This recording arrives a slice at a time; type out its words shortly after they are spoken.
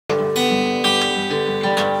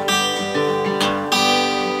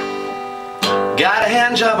Got a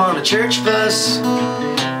hand job on a church bus,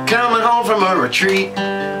 coming home from a retreat,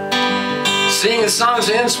 singing songs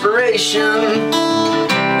of inspiration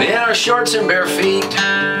in our shorts and bare feet.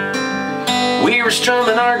 We were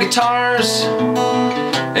strumming our guitars,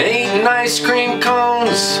 eating ice cream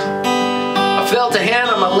cones. I felt a hand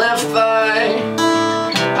on my left thigh,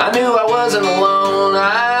 I knew I wasn't alone.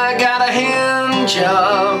 I got a hand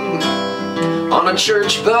job on a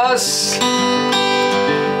church bus.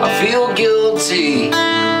 I feel guilty,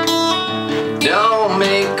 don't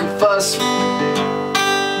make a fuss.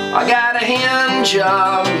 I got a hand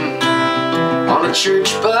job on a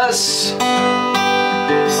church bus.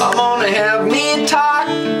 I'm gonna have me a talk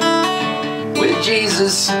with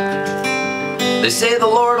Jesus. They say the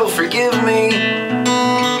Lord will forgive me,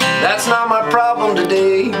 that's not my problem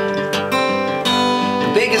today.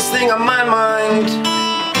 The biggest thing on my mind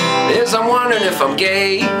is I'm wondering if I'm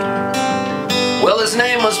gay. Well, his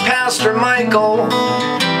name was Pastor Michael.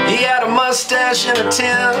 He had a mustache and a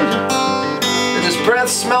tan, and his breath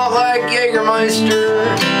smelled like Jägermeister.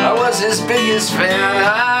 I was his biggest fan.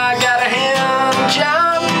 I got a hand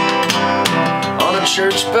job on a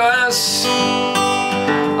church bus.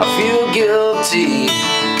 I feel guilty,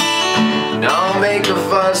 don't make a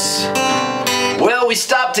fuss. Well, we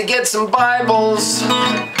stopped to get some Bibles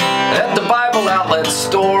at the Bible outlet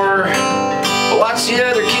store. Watch the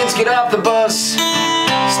other kids get off the bus,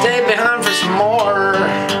 stayed behind for some more.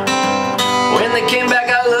 When they came back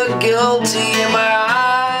I looked guilty and my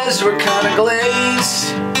eyes were kinda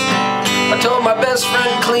glazed. I told my best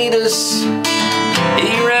friend Cletus,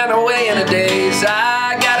 he ran away in a daze.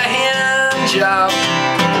 I got a hand job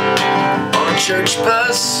on a church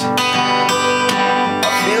bus.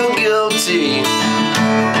 I feel guilty,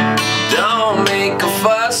 don't make a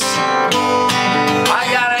fuss. I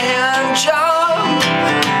got a hand job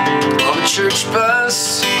on a church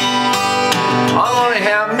bus. I'm gonna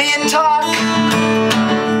have me a talk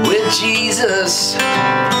with Jesus.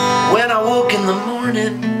 When I woke in the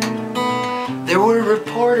morning, there were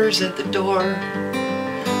reporters at the door,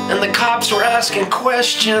 and the cops were asking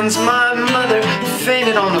questions. My mother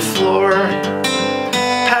fainted on the floor.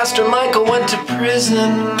 Pastor Michael went to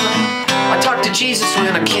prison. I talked to Jesus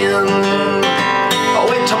when I can. I'll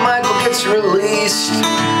wait till Michael gets released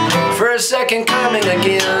for a second coming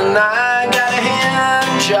again. I got a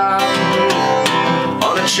hand job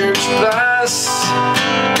on a church bus.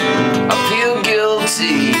 I feel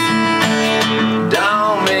guilty,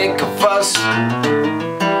 don't make a fuss.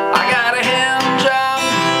 I got a hand job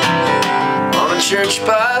on a church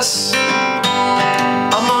bus.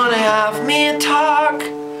 I'm gonna have me a talk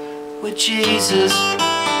with Jesus.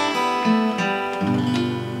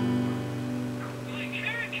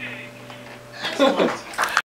 Excellent.